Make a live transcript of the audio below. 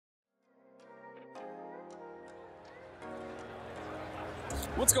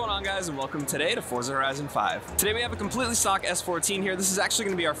What's going on, guys, and welcome today to Forza Horizon 5. Today we have a completely stock S14 here. This is actually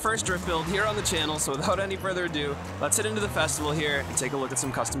going to be our first drift build here on the channel, so without any further ado, let's head into the festival here and take a look at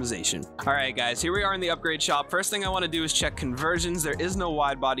some customization. Alright guys, here we are in the upgrade shop. First thing I want to do is check conversions. There is no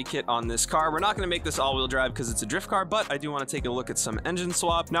wide body kit on this car. We're not going to make this all-wheel drive because it's a drift car, but I do want to take a look at some engine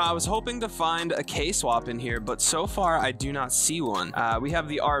swap. Now, I was hoping to find a K-swap in here, but so far I do not see one. We have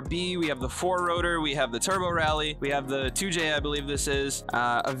the RB, we have the 4-rotor, we have the Turbo Rally, we have the 2J, I believe this is,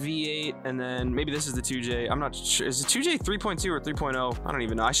 a V8, and then maybe this is the 2J. I'm not sure. Is the 2J 3.2 or 3.0? I don't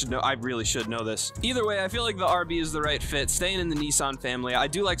even know. I should know. I really should know this. Either way, I feel like the RB is the right fit. Staying in the Nissan family. I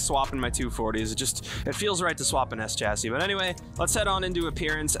do like swapping my 240s. It feels right to swap an S chassis. But anyway, let's head on into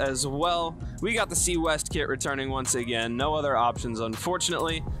appearance as well. We got the C West kit returning once again. No other options,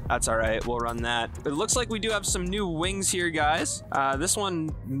 unfortunately. That's all right. We'll run that. It looks like we do have some new wings here, guys. This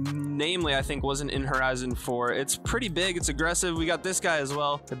one, namely, I think wasn't in Horizon 4. It's pretty big. It's aggressive. We got this guy as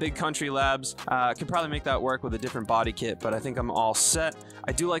well. The Big Country Labs. Could probably make that work with a different body kit, but I think I'm all set.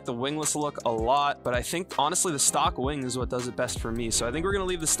 I do like the wingless look a lot, but I think honestly the stock wing is what does it best for me. So I think we're gonna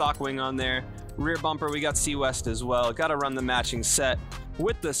leave the stock wing on there. Rear bumper, we got C West as well. Gotta run the matching set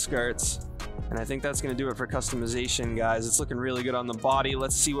with the skirts. And I think that's going to do it for customization, guys. It's looking really good on the body.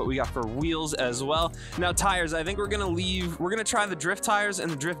 Let's see what we got for wheels as well. Now, tires, I think we're going to try the drift tires and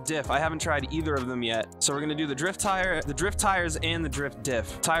the drift diff. I haven't tried either of them yet. So we're going to do the drift tires and the drift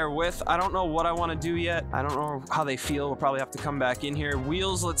diff. Tire width, I don't know what I want to do yet. I don't know how they feel. We'll probably have to come back in here.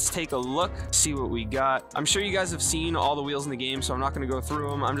 Wheels, let's take a look, see what we got. I'm sure you guys have seen all the wheels in the game, so I'm not going to go through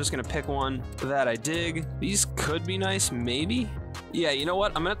them. I'm just going to pick one that I dig. These could be nice, maybe. Yeah, you know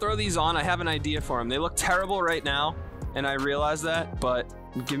what? I'm gonna throw these on. I have an idea for them. They look terrible right now, and I realize that, but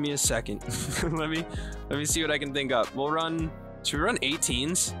give me a second. let me see what I can think up. Should we run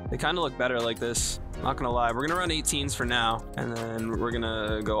 18s? They kind of look better like this. Not gonna lie. We're gonna run 18s for now, and then we're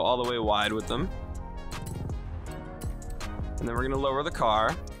gonna go all the way wide with them. And then we're gonna lower the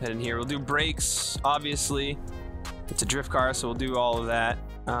car. Head in here. We'll do brakes, obviously. It's a drift car, so we'll do all of that.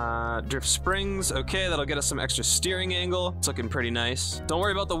 Drift springs, okay, that'll get us some extra steering angle. It's looking pretty nice. Don't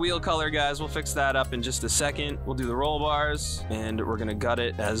worry about the wheel color, guys. We'll fix that up in just a second. We'll do the roll bars, and we're gonna gut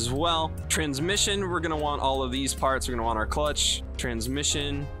it as well. Transmission, we're gonna want all of these parts. We're gonna want our clutch,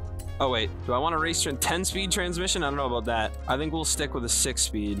 transmission. Oh wait, do I want a race 10-speed transmission? I don't know about that. I think we'll stick with a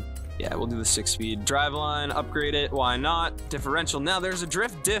 6-speed. Yeah, we'll do the 6-speed. Driveline, upgrade it, why not? Differential. Now, there's a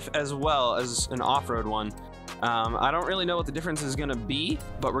drift diff as well as an off-road one. I don't really know what the difference is gonna be,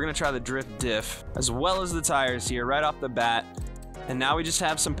 but we're gonna try the drift diff as well as the tires here right off the bat. And now we just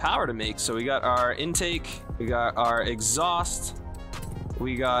have some power to make. So we got our intake, we got our exhaust,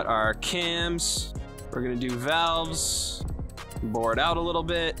 we got our cams. We're gonna do valves, bore it out a little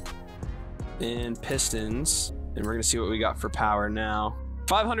bit, and pistons. And we're gonna see what we got for power now.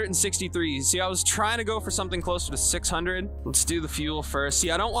 563. See, I was trying to go for something closer to 600. Let's do the fuel first. See,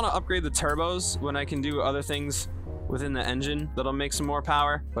 I don't want to upgrade the turbos when I can do other things within the engine that'll make some more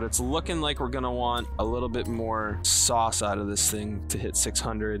power, but it's looking like we're gonna want a little bit more sauce out of this thing to hit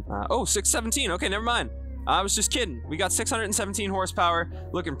 600. Oh, 617. Okay, never mind. I was just kidding. We got 617 horsepower,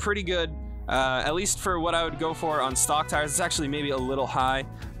 looking pretty good. At least for what I would go for on stock tires. It's actually maybe a little high,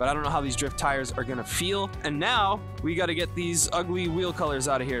 but I don't know how these drift tires are gonna feel. And now we got to get these ugly wheel colors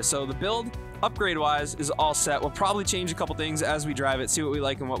out of here. So the build, upgrade wise, is all set. We'll probably change a couple things as we drive it, see what we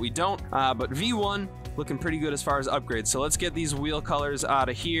like and what we don't. But V1 looking pretty good as far as upgrades. So let's get these wheel colors out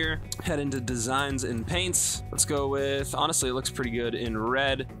of here. Head into designs and paints. Let's go with, honestly, it looks pretty good in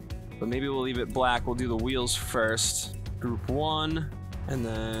red, but maybe we'll leave it black. We'll do the wheels first. Group 1. And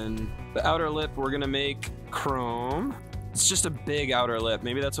then the outer lip, we're gonna make chrome. It's just a big outer lip.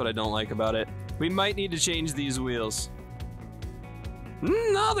 Maybe that's what I don't like about it. We might need to change these wheels.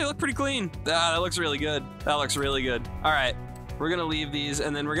 No, they look pretty clean. That looks really good. That looks really good. All right, we're gonna leave these,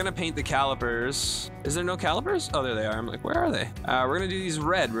 and then we're gonna paint the calipers. Is there no calipers? Oh, there they are. I'm like, where are they? We're gonna do these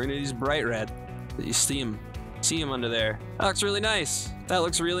red. We're gonna do these bright red. You see them under there. That looks really nice. That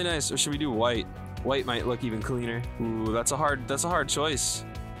looks really nice. Or should we do white? White might look even cleaner. Ooh, that's a hard choice.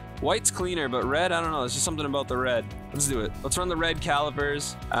 White's cleaner, but red, I don't know. There's just something about the red. Let's do it. Let's run the red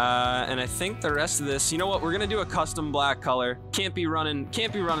calipers. And I think the rest of this, you know what? We're gonna do a custom black color. Can't be running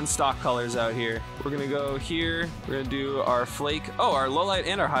stock colors out here. We're gonna go here. We're gonna do our flake. Oh, our low light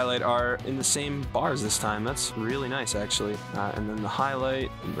and our highlight are in the same bars this time. That's really nice, actually. And then the highlight,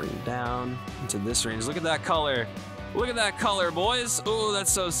 and bring it down into this range. Look at that color. Look at that color, boys. Ooh,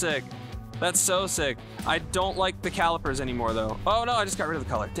 that's so sick. That's so sick. I don't like the calipers anymore, though. Oh, no, I just got rid of the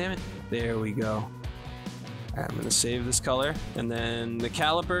color. Damn it. There we go. All right, I'm going to save this color. And then the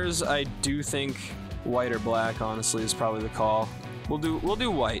calipers, I do think white or black, honestly, is probably the call. We'll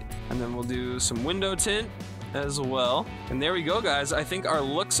do white, and then we'll do some window tint as well. And there we go, guys. I think our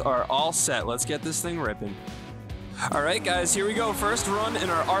looks are all set. Let's get this thing ripping. All right, guys, here we go. First run in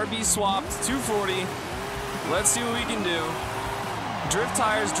our RB swapped 240. Let's see what we can do. Drift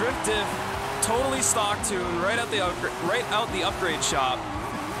tires, drift diff, totally stock tune, right out the upgrade shop.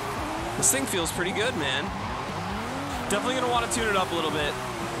 This thing feels pretty good, man. Definitely gonna want to tune it up a little bit.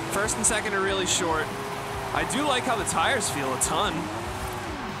 First and second are really short. I do like how the tires feel a ton.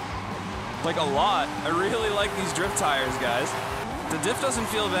 Like a lot. I really like these drift tires, guys. The diff doesn't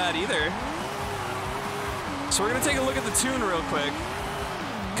feel bad either. So we're gonna take a look at the tune real quick.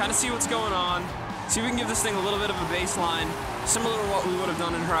 Kind of see what's going on. See if we can give this thing a little bit of a baseline, similar to what we would have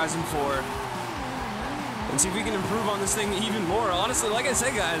done in Horizon 4. And see if we can improve on this thing even more. Honestly, like I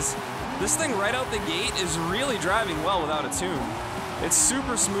said, guys, this thing right out the gate is really driving well without a tune. It's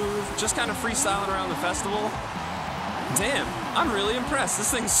super smooth, just kind of freestyling around the festival. Damn, I'm really impressed.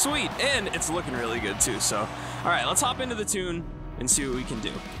 This thing's sweet, and it's looking really good too. So, all right, let's hop into the tune and see what we can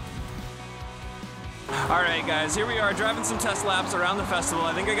do. All right, guys, here we are driving some test laps around the festival.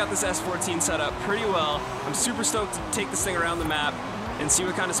 I think I got this S14 set up pretty well. I'm super stoked to take this thing around the map and see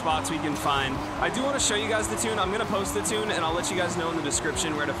what kind of spots we can find. I do want to show you guys the tune. I'm going to post the tune, and I'll let you guys know in the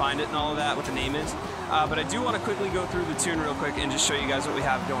description where to find it and all of that, what the name is. But I do want to quickly go through the tune real quick and just show you guys what we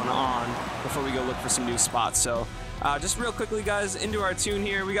have going on before we go look for some new spots. So just real quickly, guys, into our tune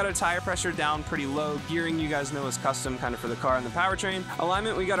here. We got our tire pressure down pretty low. Gearing, you guys know, is custom kind of for the car and the powertrain.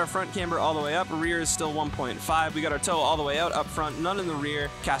 Alignment, we got our front camber all the way up. Rear is still 1.5. We got our toe all the way out up front, none in the rear.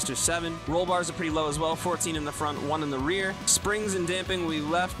 Caster 7. Roll bars are pretty low as well, 14 in the front, 1 in the rear. Springs and damping, we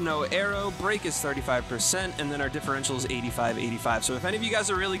left no arrow. Brake is 35%, and then our differential is 85. So if any of you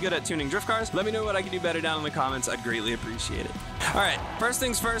guys are really good at tuning drift cars, let me know what I can do better down in the comments. I'd greatly appreciate it. All right, first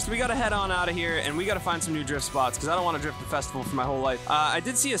things first, we got to head on out of here, and we got to find some new drift spots because I don't want to drift the festival for my whole life. I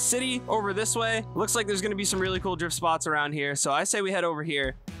did see a city over this way. Looks like there's going to be some really cool drift spots around here, so I say we head over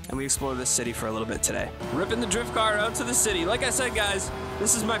here and we explore this city for a little bit today. Ripping the drift car out to the city. Like I said, guys,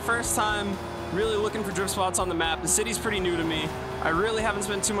 this is my first time really looking for drift spots on the map. The city's pretty new to me. I really haven't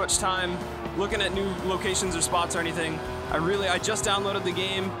spent too much time looking at new locations or spots or anything. I just downloaded the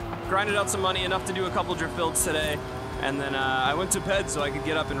game, grinded out some money enough to do a couple drift builds today, and then I went to bed so I could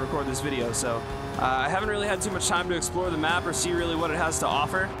get up and record this video. So I haven't really had too much time to explore the map or see really what it has to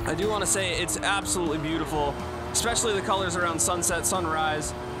offer. I do want to say it's absolutely beautiful, especially the colors around sunset,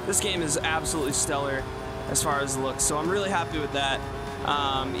 sunrise. This game is absolutely stellar as far as looks, so I'm really happy with that.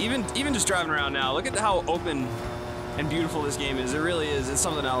 Even just driving around now, look at how open and beautiful this game is. It really is. It's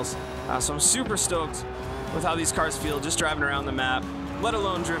something else. So I'm super stoked with how these cars feel just driving around the map, let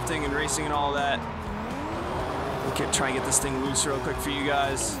alone drifting and racing and all that. Okay, try and get this thing loose real quick for you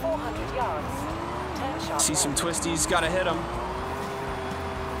guys. 400 yards. See some twisties, gotta hit them.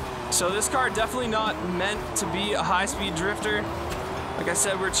 So this car definitely not meant to be a high-speed drifter. Like I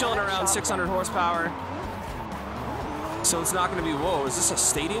said, we're chilling around 600 horsepower. So it's not gonna be, whoa, is this a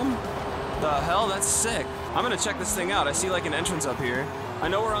stadium? The hell, that's sick. I'm gonna check this thing out. I see like an entrance up here. I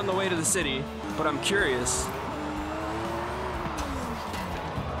know we're on the way to the city, but I'm curious.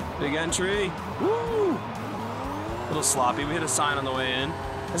 Big entry, woo! A little sloppy, we hit a sign on the way in.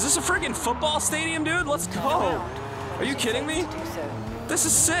 Is this a friggin' football stadium, dude? Let's go. Are you kidding me? This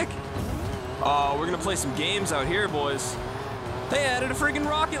is sick. Oh, we're gonna play some games out here, boys. They added a friggin'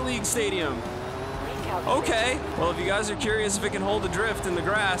 Rocket League stadium. Okay, well, if you guys are curious if it can hold the drift in the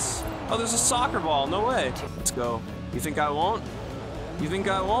grass. Oh, there's a soccer ball, no way. Let's go. You think I won't? You think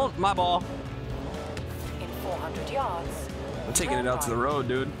I won't? My ball. In 400 yards. I'm taking it out to the road,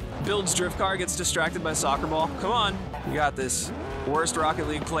 dude. Build's drift car gets distracted by soccer ball. Come on, you got this. Worst Rocket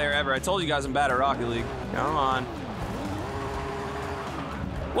League player ever. I told you guys I'm bad at Rocket League. Come on.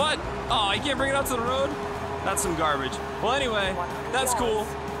 What? Oh, you can't bring it out to the road? That's some garbage. Well, anyway, that's cool.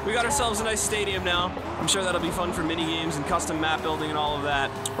 We got ourselves a nice stadium now. I'm sure that'll be fun for mini games and custom map building and all of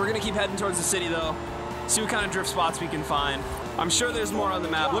that. We're gonna keep heading towards the city though. See what kind of drift spots we can find. I'm sure there's more on the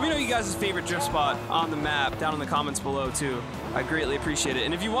map. Let me know you guys' favorite drift spot on the map down in the comments below too. I greatly appreciate it.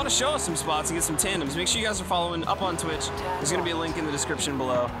 And if you want to show us some spots and get some tandems, make sure you guys are following up on Twitch. There's gonna be a link in the description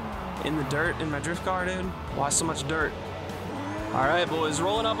below. In the dirt in my drift car, dude. Why so much dirt? All right, boys,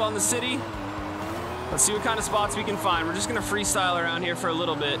 rolling up on the city. Let's see what kind of spots we can find. We're just gonna freestyle around here for a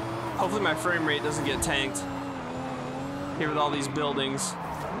little bit. Hopefully my frame rate doesn't get tanked here with all these buildings.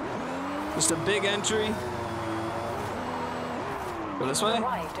 Just a big entry. Go this way?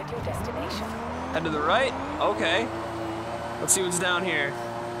 Arrived at your destination. Head to the right? Okay. Let's see what's down here.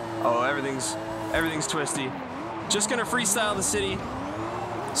 Oh, everything's twisty. Just gonna freestyle the city.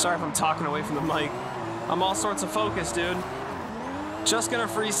 Sorry if I'm talking away from the mic. I'm all sorts of focused, dude. Just gonna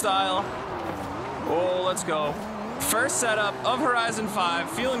freestyle. Oh, let's go. First setup of Horizon 5,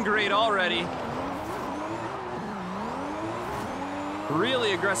 feeling great already.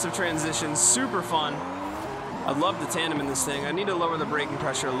 Really aggressive transitions, super fun. I love the tandem in this thing. I need to lower the braking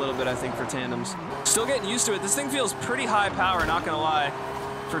pressure a little bit, I think, for tandems. Still getting used to it. This thing feels pretty high power, not gonna lie,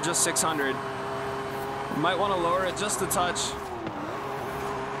 for just 600. Might want to lower it just a touch.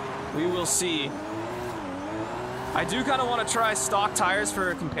 We will see. I do kind of want to try stock tires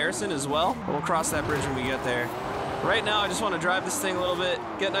for a comparison as well. We'll cross that bridge when we get there. Right now, I just want to drive this thing a little bit,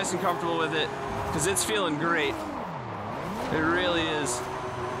 get nice and comfortable with it, because it's feeling great. It really is.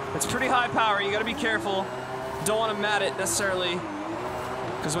 It's pretty high power. You got to be careful. Don't want to mat it necessarily,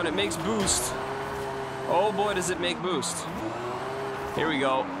 because when it makes boost, oh boy, does it make boost. Here we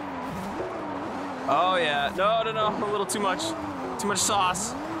go. Oh yeah, no, a little too much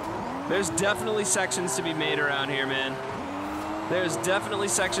sauce. There's definitely sections to be made around here, man. There's definitely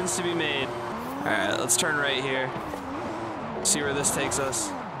sections to be made. All right, let's turn right here. See where this takes us.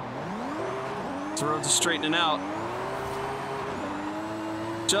 The roads are straightening out.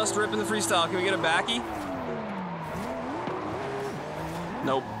 Just ripping the freestyle. Can we get a backy?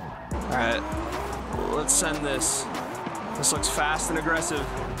 Nope. All right, let's send this. This looks fast and aggressive.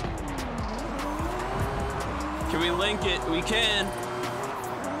 Can we link it? We can.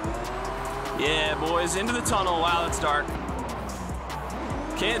 Yeah, boys, into the tunnel. Wow, that's dark.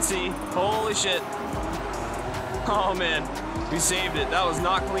 Can't see. Holy shit. Oh, man. We saved it. That was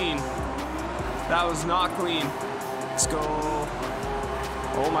not clean. That was not clean. Let's go.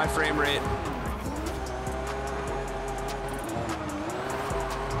 Oh, my frame rate.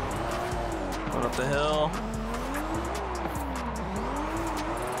 Going up the hill.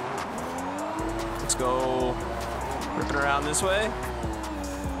 Let's go. Ripping around this way.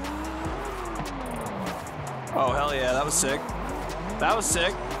 Oh, hell yeah, that was sick. That was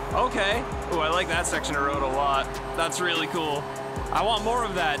sick. Okay. Oh, I like that section of road a lot. That's really cool. I want more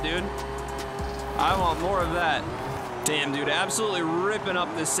of that, dude. I want more of that. Damn, dude, absolutely ripping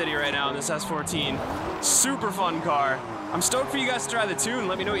up this city right now in this S14. Super fun car. I'm stoked for you guys to try the tune.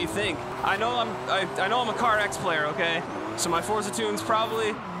 Let me know what you think. I know I'm a Car X player, okay? So my Forza tune's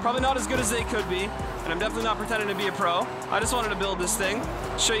probably not as good as they could be, and I'm definitely not pretending to be a pro. I just wanted to build this thing,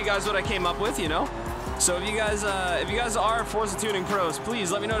 show you guys what I came up with, you know? So if you guys are Forza tuning pros,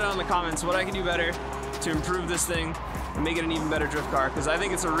 please let me know down in the comments what I can do better to improve this thing and make it an even better drift car, because I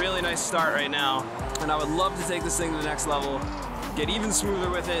think it's a really nice start right now, and I would love to take this thing to the next level, get even smoother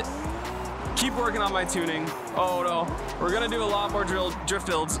with it, keep working on my tuning. Oh no, we're gonna do a lot more drift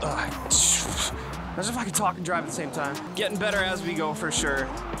builds. Imagine if I could talk and drive at the same time. Getting better as we go for sure.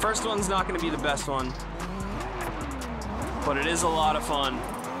 First one's not gonna be the best one, but it is a lot of fun.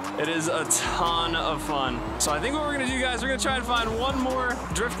 It is a ton of fun. So I think what we're gonna do, guys, we're gonna try and find one more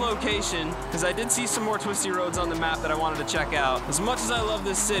drift location, because I did see some more twisty roads on the map that I wanted to check out. As much as I love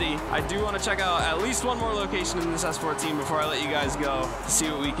this city, I do want to check out at least one more location in this S14 before I let you guys go to see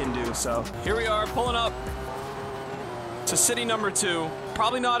what we can do. So here we are, pulling up to city number 2.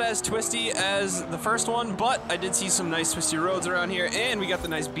 Probably not as twisty as the first one, but I did see some nice twisty roads around here, and we got the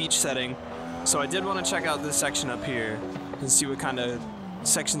nice beach setting. So I did want to check out this section up here and see what kind of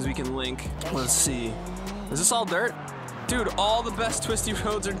sections we can link. Let's see. Is this all dirt? Dude, all the best twisty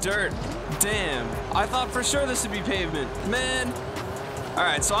roads are dirt. Damn. I thought for sure this would be pavement. Man.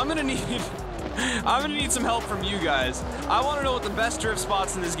 Alright, so I'm gonna need some help from you guys. I want to know what the best drift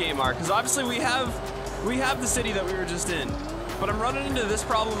spots in this game are, because obviously we have the city that we were just in. But I'm running into this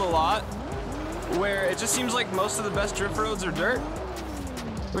problem a lot, where it just seems like most of the best drift roads are dirt,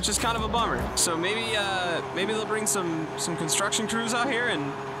 which is kind of a bummer. So maybe they'll bring some construction crews out here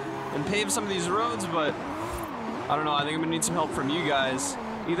and pave some of these roads, but I don't know. I think I'm gonna need some help from you guys,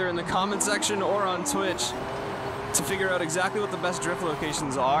 either in the comment section or on Twitch, to figure out exactly what the best drift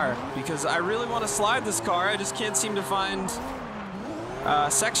locations are, because I really want to slide this car. I just can't seem to find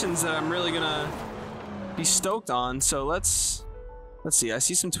sections that I'm really gonna be stoked on. So let's see. I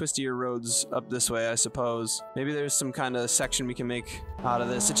see some twistier roads up this way, I suppose. Maybe there's some kind of section we can make out of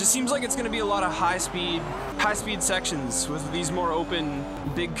this. It just seems like it's going to be a lot of high speed sections with these more open,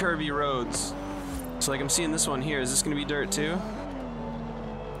 big curvy roads. So like I'm seeing this one here. Is this going to be dirt too?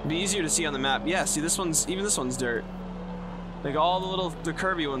 It'd be easier to see on the map. Yeah, see this one's dirt. Like all the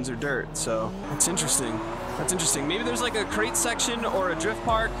curvy ones are dirt. So that's interesting. That's interesting. Maybe there's like a crate section or a drift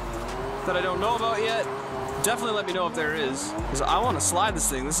park that I don't know about yet. Definitely let me know if there is, because I want to slide this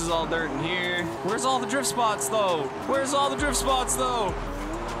thing. This is all dirt in here. Where's all the drift spots though? Where's all the drift spots though?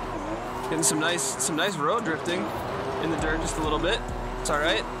 Getting some nice road drifting in the dirt just a little bit. It's all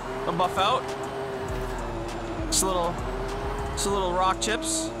right. I'll buff out. Just a Just a little rock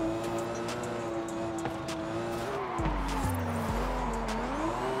chips.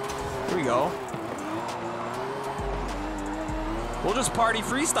 Here we go. We'll just party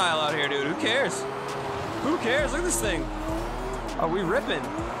freestyle out here, dude. Who cares? Who cares? Look at this thing. Are we ripping?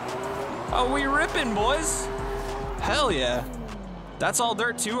 Are we ripping, boys? Hell yeah. That's all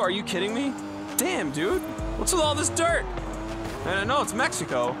dirt too? Are you kidding me? Damn, dude. What's with all this dirt? And I know it's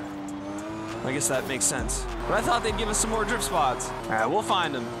Mexico. I guess that makes sense. But I thought they'd give us some more drift spots. All right, we'll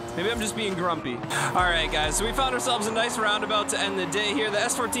find them. Maybe I'm just being grumpy. All right, guys, so we found ourselves a nice roundabout to end the day here. The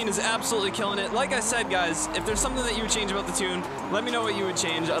S14 is absolutely killing it. Like I said, guys, if there's something that you would change about the tune, let me know what you would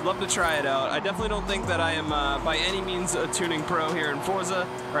change. I'd love to try it out. I definitely don't think that I am by any means a tuning pro here in Forza,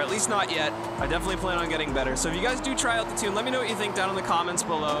 or at least not yet. I definitely plan on getting better. So if you guys do try out the tune, let me know what you think down in the comments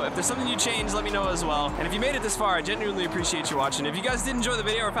below. If there's something you change, let me know as well. And if you made it this far, I genuinely appreciate you watching. If you guys did enjoy the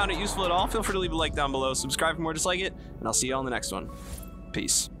video or found it useful at all, feel free to leave a like down below, subscribe for more just like it, and I'll see you all in the next one.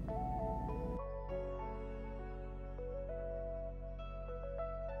 Peace.